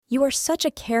You are such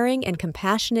a caring and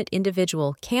compassionate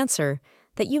individual, Cancer,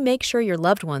 that you make sure your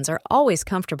loved ones are always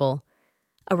comfortable.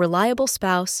 A reliable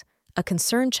spouse, a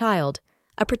concerned child,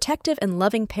 a protective and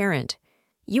loving parent.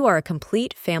 You are a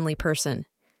complete family person.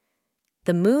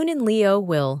 The moon in Leo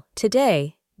will,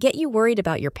 today, get you worried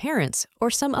about your parents or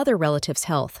some other relative's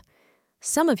health.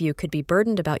 Some of you could be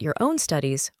burdened about your own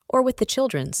studies or with the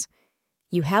children's.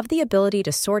 You have the ability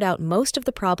to sort out most of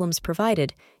the problems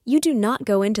provided you do not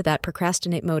go into that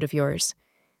procrastinate mode of yours.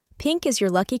 Pink is your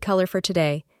lucky color for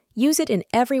today. Use it in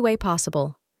every way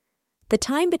possible. The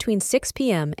time between 6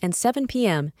 p.m. and 7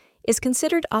 p.m. is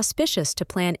considered auspicious to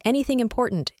plan anything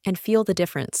important and feel the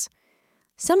difference.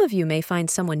 Some of you may find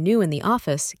someone new in the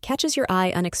office catches your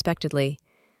eye unexpectedly.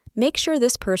 Make sure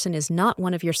this person is not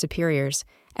one of your superiors,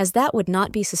 as that would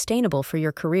not be sustainable for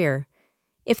your career.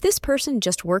 If this person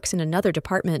just works in another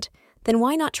department, then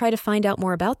why not try to find out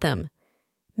more about them?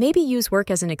 Maybe use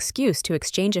work as an excuse to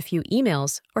exchange a few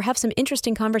emails or have some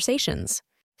interesting conversations.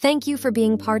 Thank you for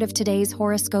being part of today's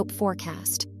horoscope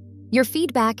forecast. Your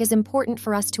feedback is important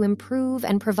for us to improve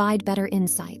and provide better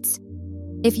insights.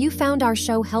 If you found our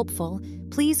show helpful,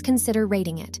 please consider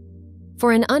rating it.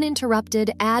 For an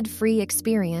uninterrupted, ad-free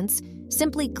experience,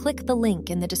 simply click the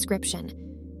link in the description.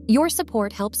 Your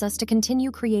support helps us to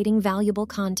continue creating valuable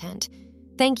content.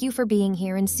 Thank you for being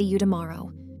here and see you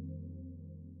tomorrow.